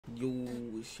Yo,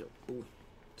 it's your boy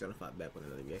Jennifer back with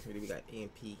another reaction video. We got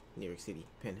NP Nyc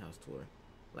Penthouse tour.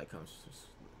 Like, comment,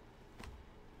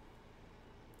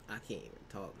 I can't even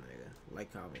talk, nigga.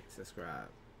 Like, comment, subscribe,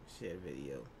 share the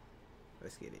video.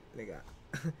 Let's get it, nigga.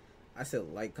 I said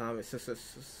like, comment,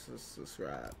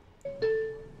 subscribe.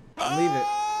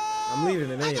 I'm leaving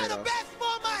it in here, though. I got a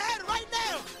basketball in my head right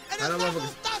now, and it's not gonna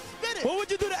stop spinning. What would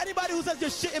you do to anybody who says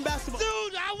you're shit in basketball?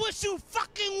 Dude, I wish you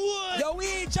fucking would. Yo, we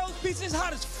ain't Joe's Pizza. It's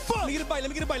hot as fuck. Let me get a bite. Let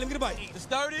me get a bite. Let me get a bite. The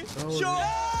sturdy. Oh, sure.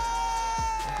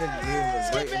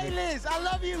 Skip Liz, I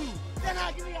love you. Then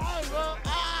I'll give you a hug, bro.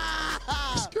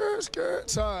 Ah. Skirt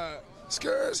time.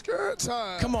 Skirt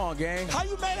time. Come on, gang. How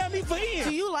you mad at me for eating?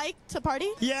 Do you like to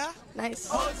party? Yeah. Nice.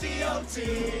 OT,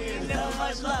 no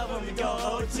much love when we go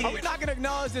OT. Are we not gonna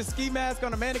acknowledge this ski mask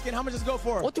on a mannequin? How much does it go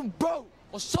for? What the bro?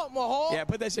 What's up, my whore? Yeah,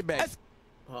 put that shit back.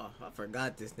 Oh, I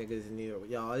forgot this nigga's in New York.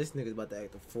 Y'all, this nigga's about to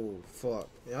act a fool. Fuck.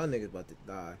 Y'all niggas about to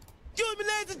die. Excuse me,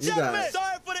 ladies and gentlemen.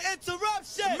 Sorry for the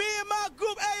interruption. Me and my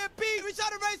group A&P, we try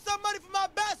to raise some money for my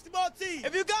basketball team.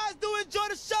 If you guys do enjoy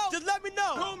the show, just let me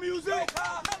know. No music.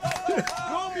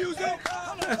 No music.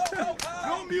 No music.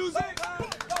 No music.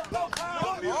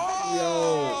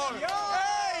 Yo.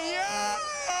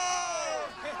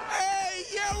 Hey,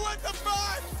 what the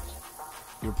fuck?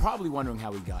 You're probably wondering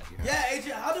how we got here. Yeah,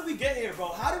 AJ, how did we get here, bro?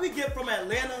 How did we get from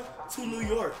Atlanta to New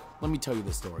York? Let me tell you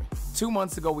the story. 2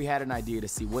 months ago, we had an idea to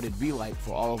see what it'd be like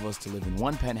for all of us to live in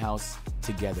one penthouse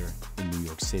together in New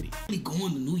York City. We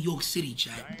going to New York City,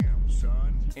 Chad. Damn,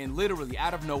 son. And literally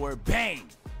out of nowhere, bang,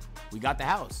 we got the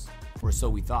house, or so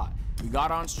we thought. We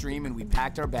got on stream and we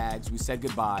packed our bags. We said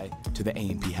goodbye to the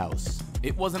A&P house.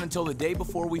 It wasn't until the day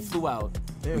before we flew out,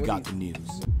 we got the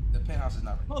news. The penthouse is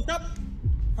not ready. Oh, stop.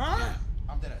 Huh?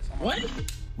 I'm dead ass. What?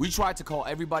 We tried to call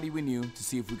everybody we knew to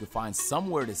see if we could find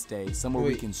somewhere to stay, somewhere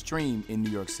we can stream in New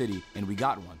York City, and we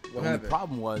got one. The only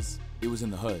problem was, it was in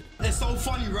the hood. It's so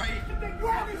funny, right?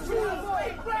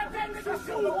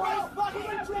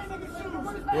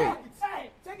 Wait.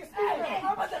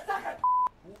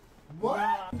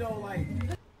 What? No, like.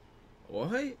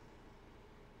 What?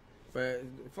 But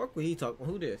fuck what he talking.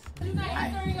 Who this? You got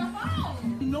answering your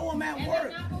phone. You know I'm at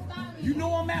work. You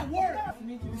know I'm at work.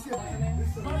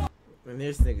 And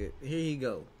this nigga, here he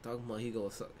go. Talking about he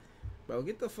gonna suck. Bro,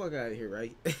 get the fuck out of here,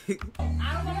 right? I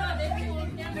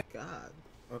don't know. God.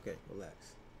 Okay,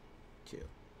 relax. Chill.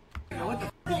 What the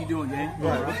f are you doing, man?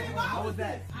 How was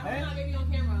that? I'm not getting on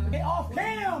camera. Get off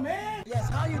cam, man! Yes,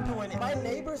 how you doing? My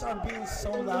neighbors are being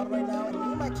so loud right now, and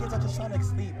me and my kids are just trying to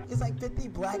sleep. It's like 50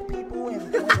 black people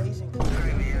and 4 Asian people.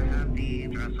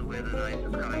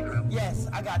 Yes,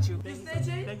 I got you.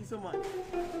 Thank you so much.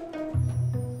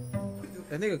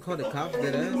 That nigga called the cops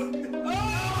dead ass.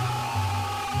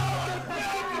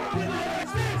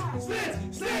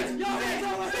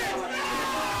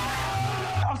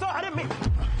 I'm sorry, I didn't mean.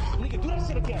 Nigga, do that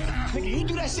shit again. Nigga, you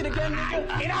do that shit again, nigga,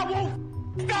 and I won't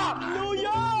stop. New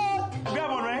York!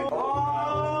 Grab one, right?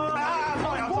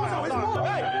 I'm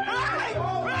sorry.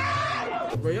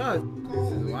 Hey! Bro, y'all,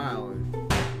 this is wild.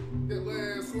 That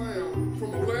last slam from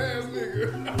the last nigga.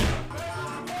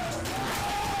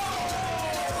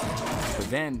 But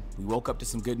then, we woke up to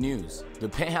some good news. The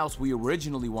penthouse we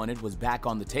originally wanted was back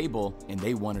on the table, and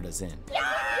they wanted us in.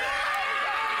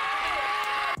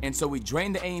 And so we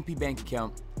drained the A&P bank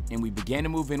account, and we began to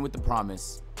move in with the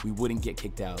promise we wouldn't get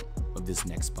kicked out of this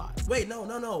next spot. Wait,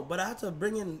 no. But I have to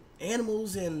bring in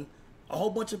animals and a whole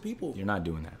bunch of people. You're not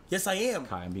doing that. Yes, I am.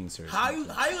 Kai, I'm being serious. How you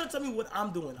gonna tell me what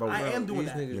I'm doing? Bro, I am doing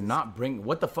that. niggas- You're not bringing,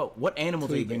 what the fuck? What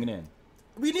animals are you bringing in?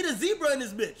 We need a zebra in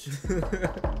this bitch.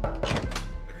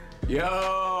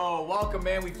 Yo, welcome,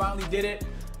 man. We finally did it.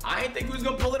 I didn't think we was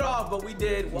gonna pull it off, but we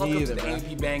did. Welcome to the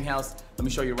A&P Bang House. Let me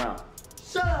show you around.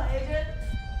 Shut up, Adrian.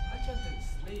 I just didn't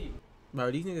sleep. Bro,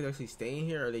 are these niggas actually staying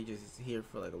here, or are they just here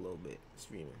for like a little bit,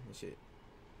 streaming and shit?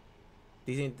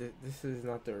 These ain't this is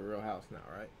not their real house now,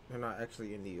 right? They're not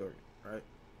actually in New York, right?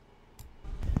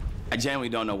 I genuinely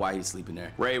don't know why he's sleeping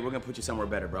there. Ray, we're gonna put you somewhere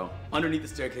better, bro. Underneath the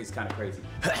staircase is kind of crazy.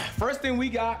 First thing we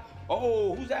got,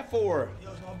 oh, who's that for?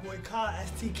 Yo, it's my boy Kai,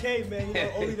 STK, man. You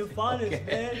know, only the finest,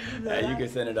 Okay. man. You can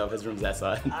send it up. His room's that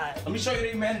side. Right. Let me show you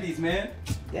the amenities, man.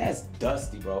 That's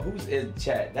dusty, bro. Who's in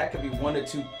chat? That could be 1 to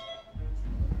 2.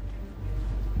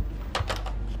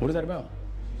 What is that about?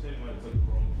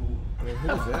 I mean,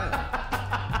 who's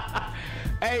that?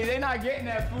 Hey, they not getting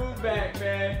that food back,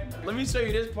 man. Let me show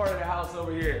you this part of the house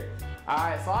over here. All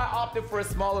right, so I opted for a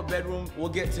smaller bedroom. We'll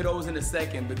get to those in a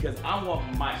second because I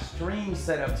want my stream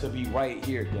setup to be right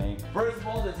here, gang. First of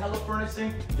all, there's hella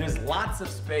furnishing. There's lots of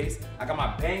space. I got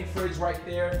my bang fridge right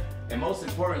there. And most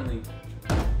importantly,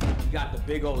 got the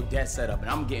big old desk set up, and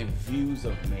I'm getting views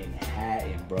of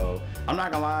Manhattan, bro. I'm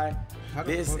not gonna lie,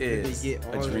 this is a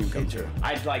dream come true.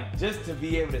 I'd like just to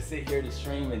be able to sit here to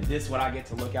stream, and this what I get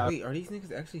to look out. Wait, are these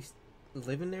niggas actually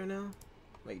living there now?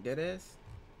 Like dead ass?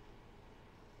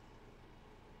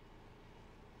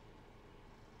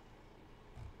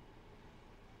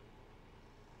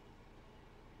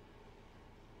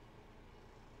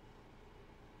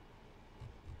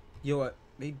 Yo, what?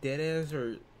 They dead ass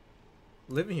or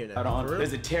living here now?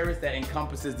 There's a terrace that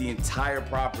encompasses the entire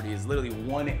property. It's literally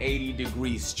 180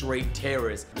 degrees straight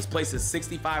terrace. This place is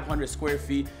 6,500 square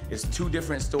feet. It's 2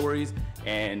 different stories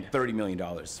and $30 million.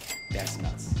 That's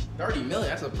nuts. 30 million,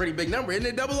 that's a pretty big number, isn't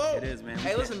it? 00? It is, man.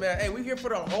 Hey, listen, man. Hey, we here for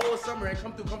the whole summer. And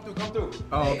come through.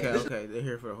 Oh, hey, okay. They're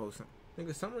here for the whole summer.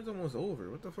 Nigga, summer's almost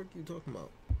over. What the fuck are you talking about?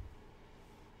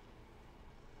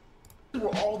 Where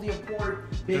all the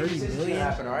important big decisions gonna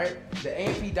happen, all right? The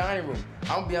AMP dining room.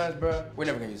 I'm gonna be honest, bro. We're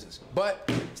never gonna use this, but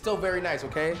still very nice.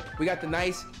 Okay, we got the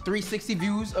nice 360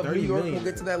 views of New York. We'll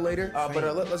get to that later. But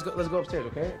let's go upstairs,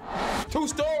 okay? 2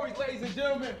 stories, ladies and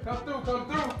gentlemen. Come through.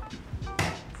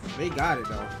 They got it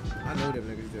though. I know them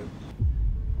niggas do.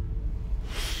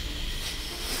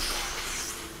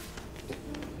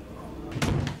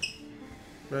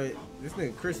 Right, this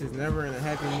nigga Chris is never in a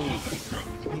happy mood.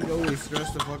 He's always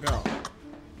stressed the fuck out.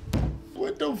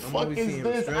 What the fuck is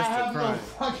this? I have no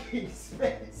fucking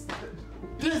space.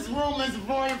 This room is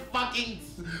for a fucking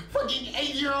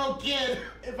 8-year-old kid.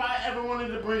 If I ever wanted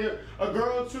to bring a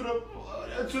girl to the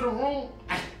room,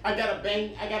 I gotta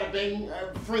bang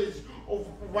fridge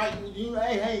right.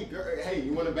 Hey, girl, hey,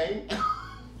 you wanna bang?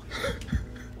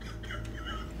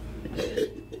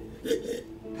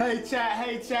 Hey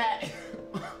chat.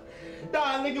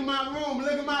 Dog, look at my room.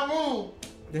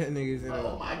 That nigga's in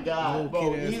oh my god,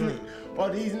 bro.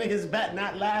 These niggas bet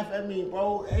not laugh at me,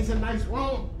 bro. It's a nice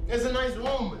room. It's a nice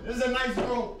room. Look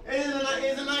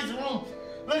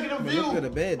at the view. Look at the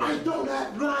bed. I don't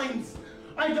have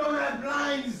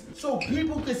blinds. So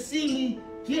people can see me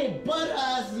get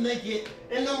butt-ass naked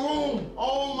in the room.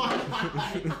 Oh my god.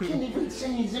 I can't even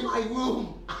change in my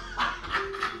room.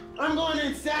 I'm going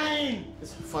insane.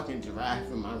 It's a fucking giraffe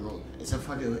in my room. It's a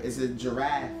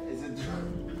giraffe.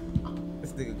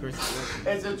 This nigga Chris is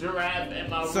It's a giraffe in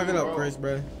my room. Suck it up, Chris,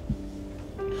 bro.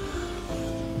 This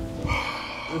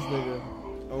nigga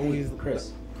always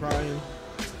crying.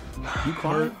 You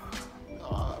crying?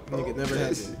 Nigga never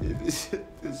had it. This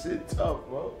shit tough,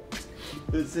 bro.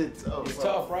 This shit tough. It's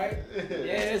tough, right?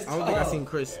 Yeah, it's tough. I don't think I seen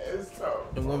Chris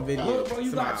in one video. Look, bro,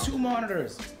 you got 2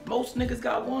 monitors. Most niggas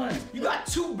got 1. You got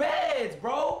 2 beds,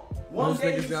 bro. One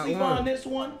day you sleep on this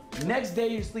one. Next day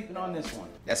you're sleeping on this one.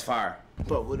 That's fire.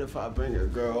 But what if I bring a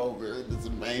girl over and it's a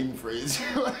bang fridge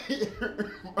right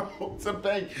here, bro? It's a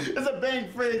bang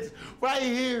fridge right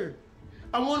here.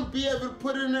 I want to be able to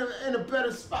put it in a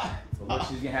better spot. So look,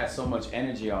 she's gonna have so much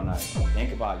energy all night.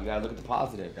 Think about it. You gotta look at the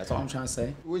positive. That's all I'm trying to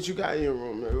say. What you got in your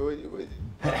room, man?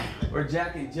 We're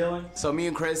Jack and Jillian. So me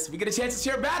and Chris, we get a chance to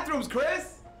share bathrooms,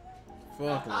 Chris.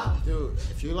 Fuck dude,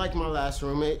 if you like my last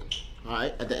roommate, all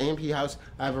right, at the AMP house,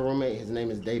 I have a roommate. His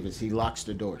name is Davis. He locks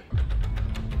the door.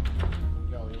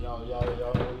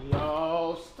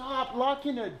 Yo, stop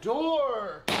locking the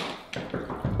door.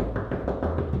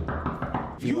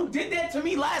 You did that to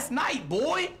me last night,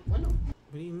 boy. What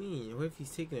do you mean? What if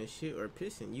he's taking a shit or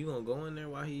pissing? You gonna go in there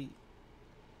while he...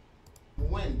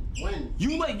 When?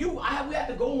 We have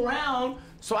to go around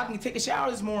so I can take a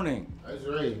shower this morning. That's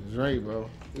Ray, bro.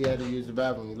 He had to use the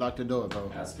bathroom. He locked the door,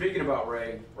 bro. Now, speaking about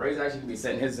Ray's actually gonna be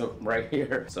setting his up right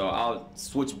here. So I'll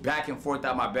switch back and forth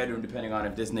out my bedroom depending on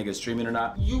if this nigga's streaming or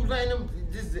not. You letting him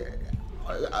just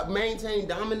maintain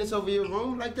dominance over your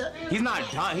room like that? He's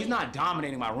not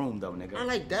dominating my room though, nigga. I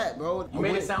like that, bro. You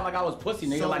made it sound like I was pussy,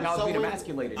 nigga, like I was being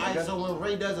emasculated, nigga. So when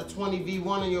Ray does a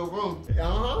 20v1 in your room,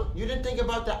 you didn't think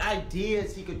about the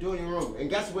ideas he could do in your room. And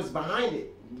guess what's behind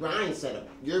it? Ryan's setup.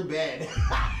 Your bed.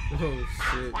 Oh,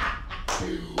 shit.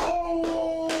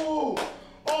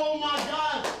 Oh my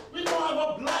God. We gonna have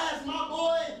a blast, my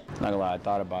boy. Not gonna lie, I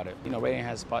thought about it. You know, Ray ain't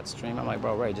had a spot to stream. I'm like,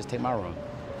 bro, Ray, just take my room.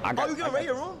 You gonna Ray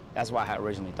your room? That's what I had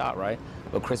originally thought, right?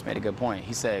 But Chris made a good point.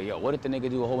 He said, yo, what if the nigga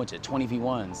do a whole bunch of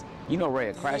 20v1s? You know Ray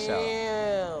a crash out.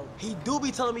 Damn. He do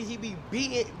be telling me he be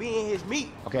beating his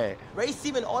meat. Okay. Ray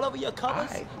seeming all over your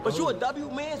covers. Right. But you a W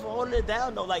man for holding it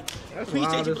down though. Like,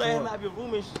 appreciate you letting him have your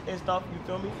room and stuff, you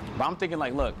feel me? But I'm thinking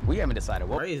like, look, we haven't decided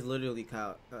what Ray is literally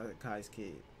Kai's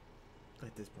kid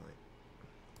at this point.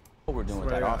 What we're doing with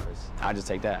that office. I'll just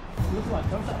take that. Looks like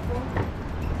thumbs up, bro.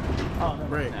 Oh, no.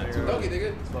 Ray. Nugget,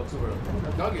 nigga. Spoke too early.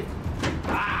 Nugget.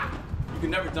 Ah! You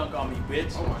can never dunk on me,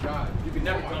 bitch. Oh my God. You can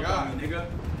never dunk on me, nigga.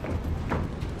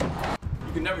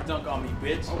 You can never dunk on me,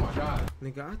 bitch. Oh my god.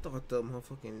 Nigga, I thought the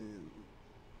motherfucking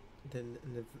the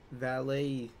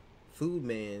valet food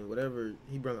man, whatever,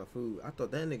 he brought my food. I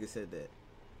thought that nigga said that.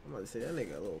 I'm about to say that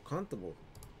nigga a little comfortable.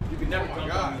 You can never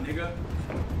dunk on me, nigga.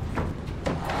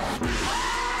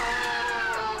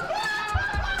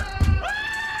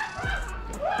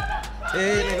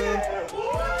 Hey, nigga.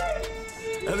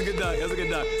 That's a good dunk. That's a good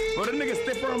dunk. Bro, the nigga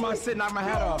stiff on my shit, knock my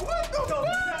hat off. What the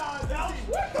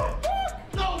fuck?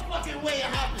 No fucking way it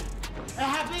happened. It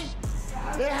happened?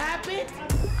 It happened?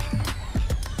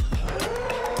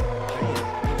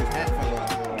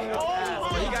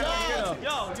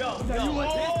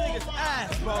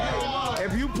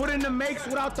 If you put in the makes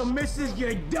without the misses,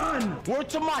 you're done. Word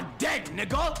to my dead,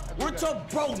 nigga. Word to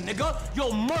bro, nigga.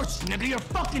 Yo, merch, nigga. You're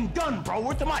fucking done, bro.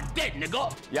 Word to my dead,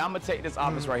 nigga. Yeah, I'm gonna take this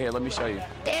office right here. Let me show you.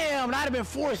 Damn, that'd have been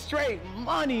 4 straight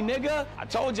money, nigga. I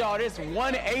told y'all this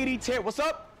 180 tier. What's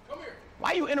up? Come here.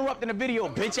 Why you interrupting the video,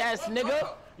 bitch ass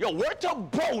nigga? Yo, word to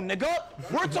bro, nigga.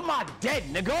 Word to my dead,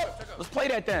 nigga. Let's play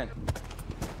that then.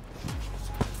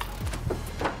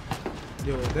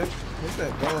 Yo, what's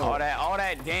that dog? All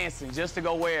that dancing just to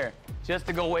go where? Just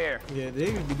to go where? Yeah,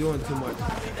 they be doing too much.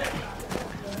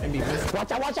 And be missing.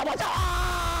 Watch out, watch out, watch out!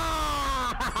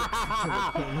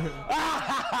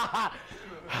 Ah!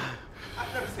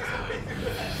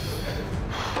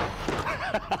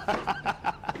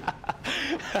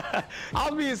 I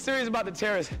was being serious about the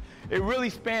terrace. It really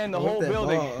spanned the whole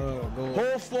building.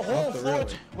 Whole floor.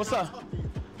 What's up?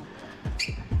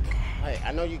 Hey,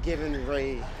 I know you're giving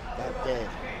Ray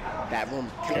that room.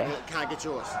 Can I get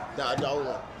yours? The old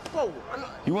one. Whoa,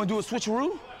 You want to do a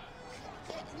switcheroo?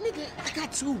 Nigga, I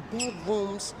got 2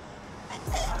 bedrooms.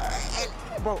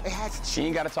 And, bro, it has. She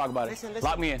ain't got to talk about it. Listen,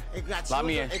 Lock me in. Lock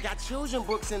me in. It got children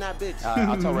books in that bitch. All right,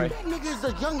 I'll tell Ray. That nigga is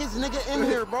the youngest nigga in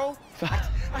here, bro.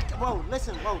 Bro,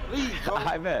 listen, bro, please, bro.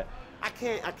 I bet. I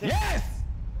can't. Yes!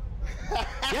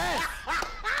 Yes!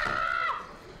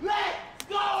 Let's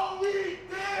go, we did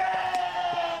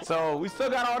it! So we still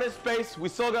got all this space, we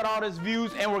still got all this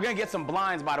views, and we're gonna get some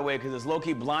blinds, by the way, because it's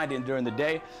low-key blinding during the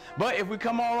day. But if we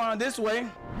come all around this way,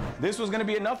 this was gonna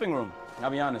be a nothing room. I'll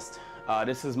be honest.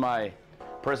 This is my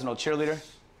personal cheerleader.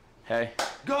 Hey.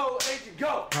 Go, agent,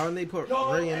 go! How did they put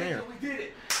Ray in there? We did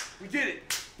it. We did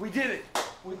it. We did it.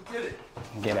 We did it.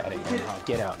 Get out of here.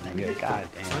 Get out, nigga. God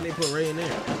damn. How did they put Ray in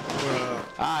there?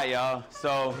 Alright, y'all.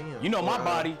 So, you know my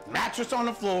body. Mattress on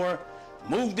the floor.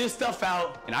 Move this stuff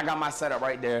out. And I got my setup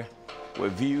right there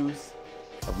with views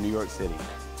of New York City.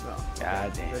 Oh,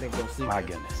 God damn. My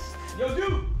goodness. Yo,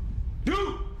 dude!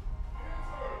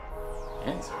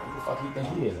 Answer. Who the fuck you think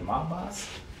he is? My boss?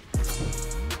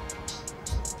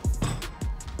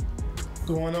 What's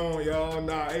going on, y'all?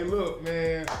 Nah, hey, look,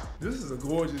 man. This is a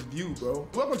gorgeous view, bro.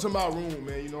 Welcome to my room,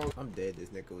 man. You know. I'm dead. This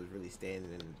nigga was really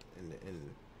standing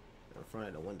in front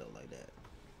of the window like that.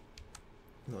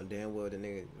 You know damn well the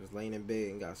nigga was laying in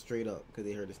bed and got straight up because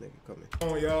they heard this nigga coming.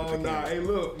 Oh, y'all. Nah, hey,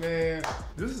 look, man.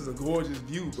 This is a gorgeous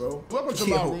view, bro. Welcome to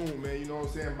my room, man. You know what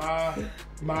I'm saying?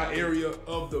 My area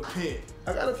of the pen.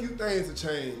 I got a few things to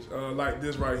change, like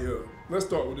this right here. Let's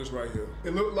start with this right here.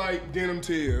 It looked like denim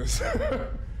tears.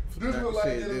 This look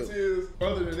like denim tears.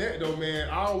 Other than that, though, man,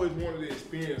 I always wanted to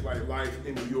experience like life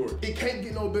in New York. It can't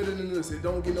get no better than this. It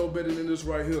don't get no better than this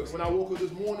right here. When I woke up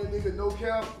this morning, nigga, no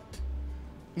cap.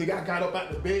 Nigga, I got up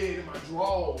out the bed in my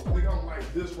drawers. Nigga, I'm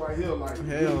like this right here, like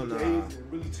really gazing,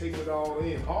 really taking it all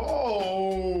in.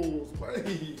 Oh,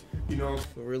 funny. You know,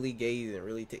 really gazing,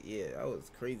 really yeah, that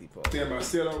was crazy, Paul. Stand my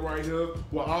setup right here,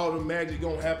 where all the magic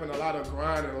gonna happen, a lot of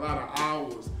grinding, a lot of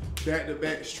hours,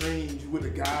 back-to-back streams with the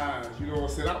guys. You know what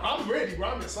I'm saying? I'm ready,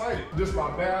 bro. I'm excited. This is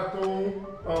my bathroom.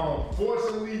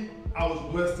 Fortunately, I was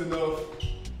blessed enough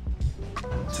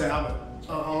to have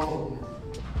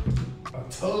a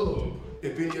tub.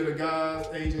 If any of the guys,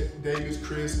 Agent, Davis,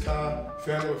 Chris, Kai,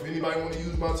 Phantom, if anybody want to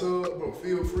use my tub, bro,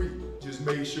 feel free. Just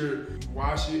make sure you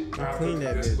wash it. Clean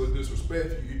that That's a little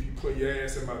disrespectful if you put your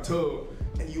ass in my tub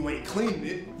and you ain't cleaning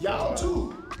it. Y'all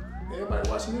too. Everybody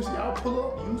watching this, y'all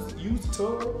pull up, use the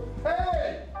tub.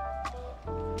 Hey!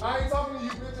 I ain't talking to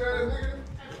you, bitch ass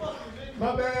nigga.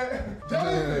 My bad.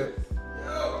 David!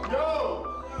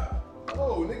 Yo!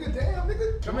 Oh, nigga, damn,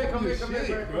 nigga. Come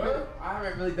here, bro. I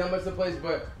haven't really done much of the place,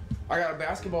 but I got a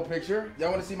basketball picture.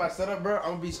 Y'all want to see my setup, bro?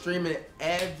 I'm gonna be streaming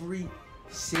every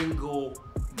single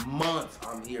month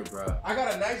I'm here, bro. I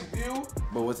got a nice view.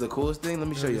 But what's the coolest thing? Let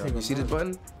me show you. You see this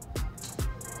button?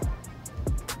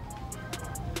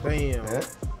 Damn. Huh?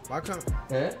 Why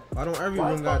don't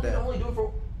everyone got that?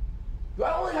 Do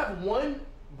I only have one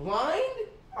blind?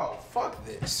 Oh, fuck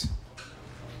this.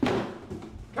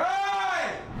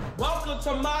 Hey! Welcome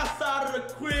to my side of the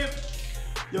crib.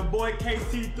 Your boy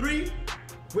KC3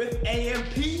 with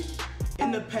AMP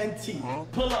in the Penthouse.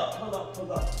 Pull up.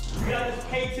 We got this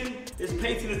painting. This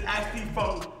painting is actually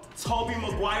from Tobey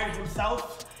Maguire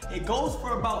himself. It goes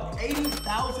for about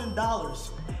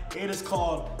 $80,000. It is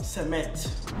called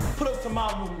Cement. Put up to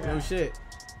my room, man. Oh shit.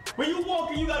 When you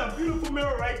walk in, you got a beautiful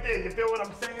mirror right there. You feel what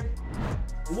I'm saying?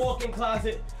 Walk-in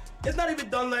closet. It's not even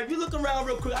done. Like, if you look around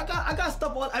real quick, I got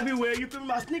stuff all everywhere. You feel me?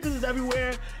 My sneakers is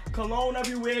everywhere, cologne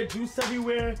everywhere, juice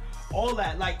everywhere, all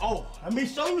that. Like, oh, let me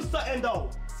show you something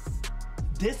though.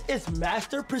 This is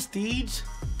Master Prestige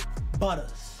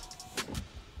Butters.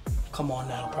 Come on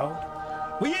now, bro.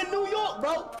 We in New York,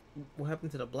 bro. What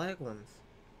happened to the black ones?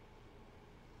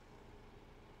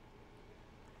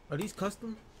 Are these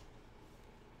custom?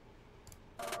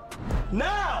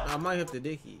 Now! I might have to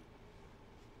dig it.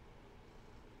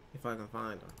 If I can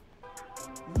find them.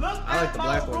 I like the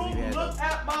black ones you had. Look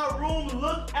at my room.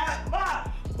 Look at my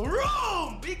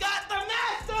room. We got the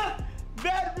master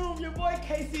bedroom. Your boy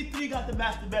KC3 got the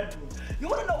master bedroom. You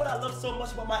want to know what I love so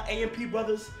much about my AMP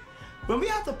brothers? When we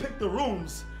have to pick the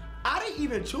rooms, I didn't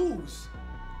even choose.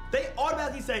 They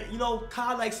automatically say, you know,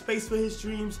 Kai likes space for his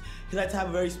dreams. He likes to have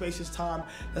a very spacious time.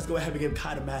 Let's go ahead and give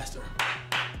Kai the master.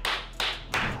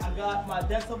 I got my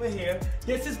desk over here.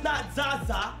 This is not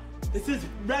Zaza. This is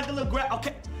regular grass.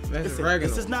 Okay. Listen, regular.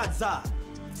 This is not Za.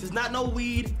 This is not no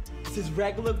weed. This is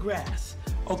regular grass.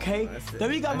 Okay. Then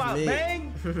we got my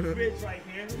Bang fridge right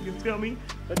here. You feel me?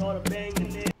 With all the Bang in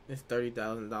there. This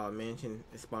 $30,000 mansion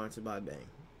is sponsored by Bang.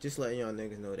 Just letting y'all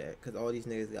niggas know that, cause all these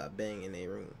niggas got Bang in their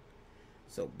room.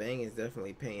 So Bang is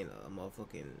definitely paying a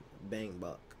motherfucking Bang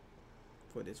buck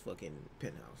for this fucking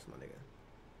penthouse, my nigga.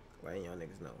 Letting y'all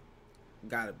niggas know.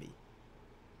 Gotta be.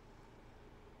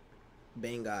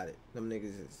 Bang got it. Them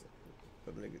niggas,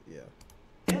 yeah.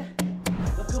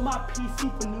 Look at my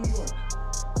PC for New York.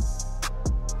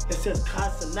 It says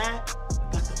Casanat.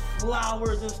 Got the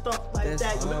flowers and stuff like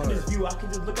that. You look at this view. I can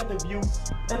just look at the view.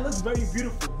 And it looks very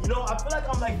beautiful. You know, I feel like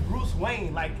I'm like Bruce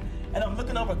Wayne, like, and I'm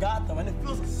looking over Gotham, and it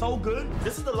feels so good.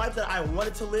 This is the life that I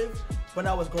wanted to live when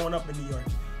I was growing up in New York.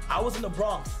 I was in the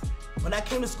Bronx. When I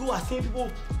came to school, I seen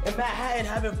people in Manhattan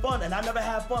having fun, and I never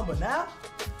had fun. But now,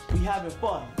 we having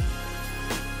fun.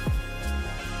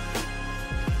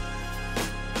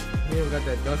 You even got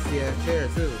that dusty ass chair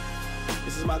too.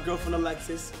 This is my girlfriend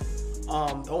Alexis.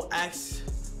 Don't ask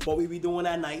what we be doing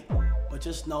at night, but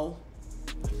just know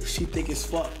she think it's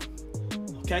fun.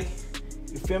 Okay?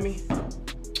 You feel me?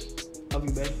 Love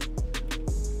you, babe.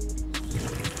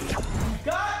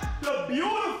 Got the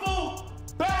beautiful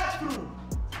bathroom.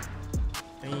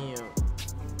 Damn.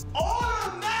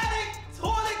 Automatic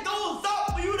toilet goes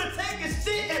up for you to take a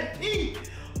shit and pee.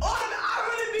 I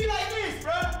really be like this,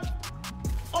 bruh.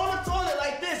 On the toilet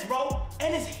like this, bro.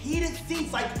 And it's heated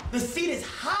seats, like the seat is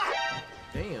hot.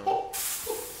 Damn. Oh.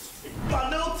 My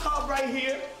little tub right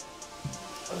here.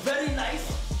 Very nice,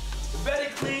 very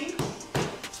clean.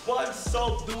 Sponge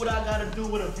soap, do what I gotta do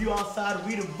with a view outside,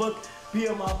 read a book, be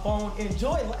on my phone,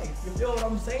 enjoy life. You feel what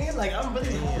I'm saying? Like, I'm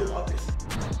really happy about this.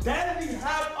 Then we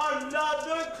have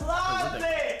another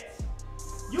closet.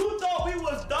 You thought we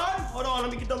was done? Hold on,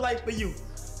 let me get the light for you.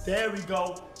 There we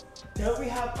go. Then we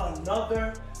have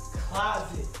another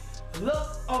closet. Look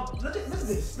at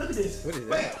this. Look at this. What is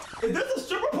Wait, that? is this a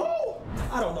stripper pole?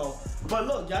 I don't know. But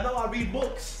look, y'all know I read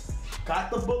books.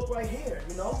 Got the book right here,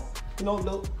 you know?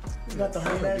 Look, you got the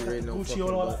Hermes, got the Gucci and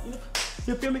all that.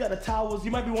 You feel me? Got the towels.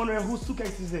 You might be wondering whose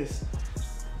suitcase is this?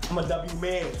 I'm a W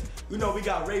man. You know, we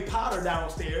got Ray Potter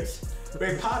downstairs.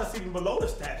 Ray Potter's even below the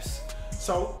steps.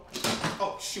 So,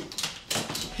 oh shoot.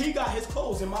 He got his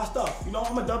clothes and my stuff. You know,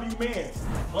 I'm a W man.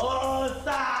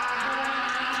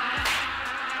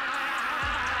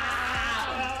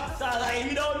 So, like, if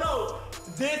you don't know,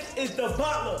 this is the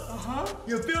butler.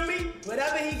 You feel me?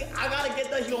 Whatever I gotta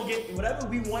get that, he gonna get whatever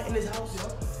we want in this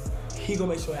house. He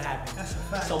gonna make sure it happens. That's a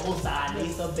fact. So we'll I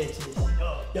need some bitches.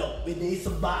 Yo, we need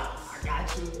some bottles. I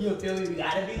got you. You feel me? We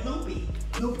gotta be loopy.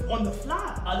 Loopy on the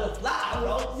fly. On the fly,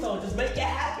 bro. So just make it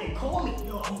happen. Call me.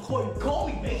 Yo, I'm calling you. Call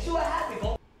me. Make sure it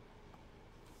happens.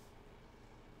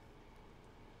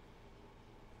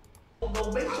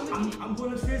 I'm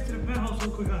going upstairs to the penthouse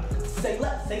real quick. Say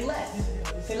less. Say less.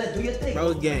 Do your thing.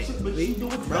 Bro's gang.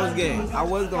 Bro's gang. I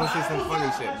was gonna say some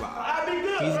funny shit, but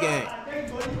he's gang.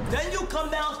 Then you come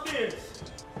downstairs.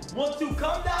 Once you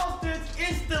come downstairs,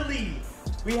 instantly,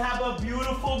 we have a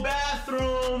beautiful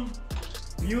bathroom.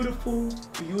 Beautiful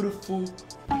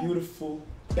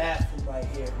bathroom right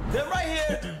here. Then right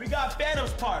here, we got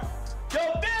Phantom's part. Yo,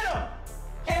 Phantom!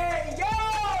 Hey, yo!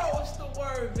 What's the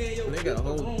word, man? Yo, They got a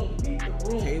whole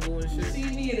table and shit. You see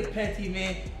me in the Penti,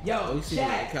 man. Yo, you see me on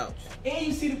the couch. And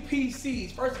you see the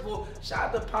PCs. First of all,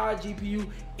 shout out to Pod GPU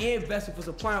and Vessel for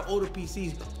supplying older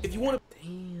PCs. If you want to.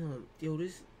 Damn, yo,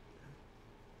 this.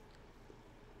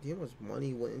 Do you know how much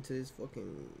money went into this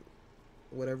fucking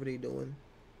whatever they doing?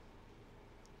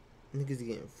 Niggas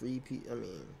getting free I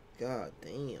mean, god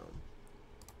damn.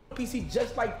 PC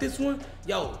just like this one.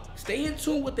 Yo, stay in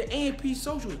tune with the AMP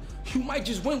socials. You might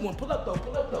just win one. Pull up though,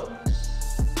 pull up though.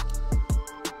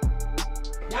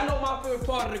 Y'all know my favorite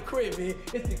part of the crib, man.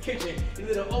 It's the kitchen.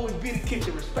 It'll always be the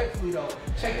kitchen, respectfully though.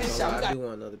 Check this out. I do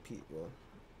want another piece, bro.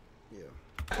 Yeah.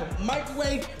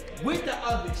 Microwave with the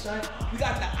oven, son. We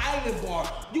got the island bar.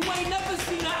 You ain't never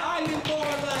seen an island bar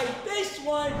like this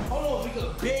one. Hold on, we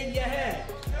can bend your head.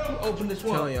 Open this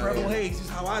one. Purple haze. This is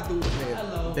how I do it.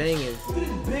 Hello. Banging. Look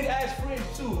at this big ass fridge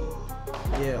too.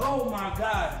 Yeah. Oh my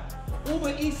God.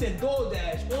 Uber Eats and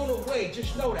DoorDash on the way.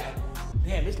 Just know that.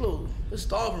 Damn, it's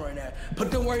starving right now.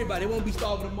 But don't worry about it. It won't be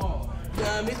starving tomorrow. You know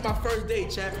what I mean? It's my first day,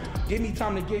 chat. Give me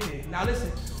time to get here. Now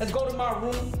listen, let's go to my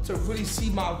room to really see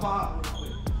my vibe.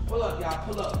 Pull up, y'all.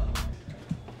 Pull up.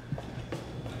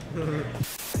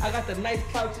 I got the nice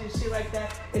couch and shit like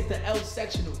that. It's the L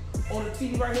sectional. On the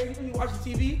TV right here, you watching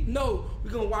TV? No,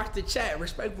 we're gonna watch the chat,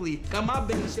 respectfully. Got my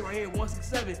business shit right here,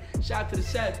 167. Shout out to the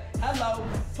chat. Hello.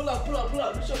 Pull up, pull up, pull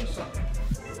up. Let me show you something.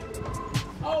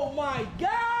 Oh my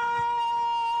God!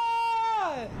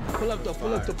 Pull up though,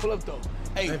 pull up though, pull up though.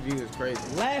 Hey, that view is crazy.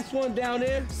 Last one down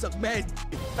there, suck mad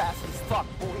fast as fuck,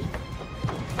 boy.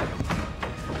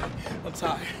 I'm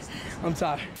tired. I'm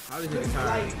tired. How did you get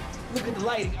tired? Look at the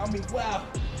lighting. I mean, wow.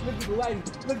 Look at the lighting.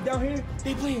 Look down here.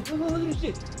 They playing. Look at this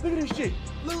shit. Look at this shit.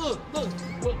 Look.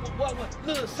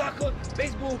 Look, soccer,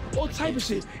 baseball, all type of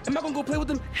shit. Am I gonna go play with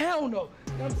them? Hell no.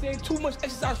 You know what I'm saying? Too much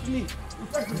exercise for me. We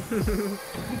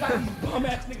got these bum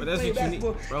ass niggas playing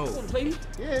basketball. Bro, you wanna play me?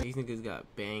 Yeah. These niggas got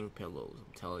Bang pillows.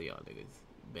 I'm telling y'all niggas.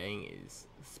 Bang is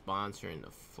sponsoring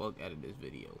the fuck out of this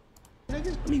video.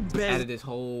 Niggas, me bang. Out of this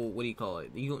whole, what do you call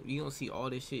it? You gonna see all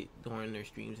this shit during their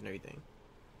streams and everything.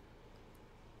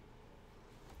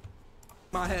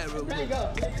 My head real quick.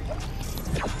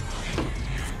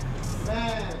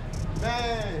 Man.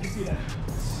 You see that?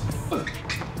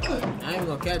 I ain't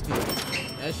gonna catch you.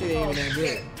 That shit ain't even that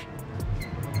good.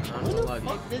 When the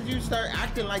fuck did you start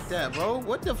acting like that, bro?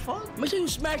 What the fuck? Make sure you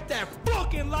smack that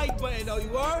fucking like button, though,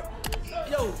 you are?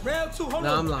 Yo, round 2, hold on.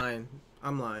 No,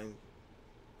 I'm lying.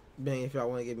 Bang, if y'all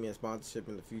want to give me a sponsorship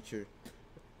in the future,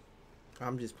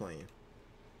 I'm just playing.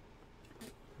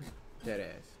 Dead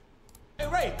ass. Hey,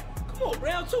 Ray, come on,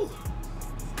 round 2.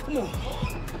 Come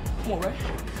on, Ray.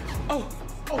 Oh,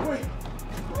 Ray.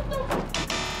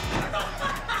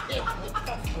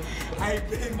 I ain't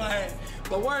been my head.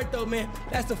 But word though, man,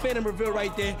 that's the Phantom reveal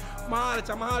right there. I'ma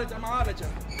holler at ya.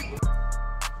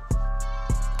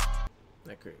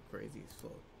 That crazy as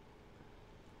fuck.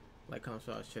 Like, comment,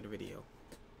 share the video.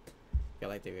 If y'all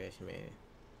like the reaction, man,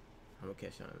 I'm gonna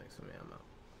catch y'all on the next one, man. I'm out.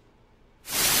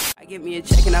 I give me a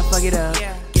check and I fuck it up.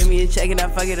 Yeah. Give me a check and I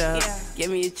fuck it up. Yeah. Give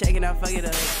me a check and I fuck it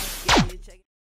up.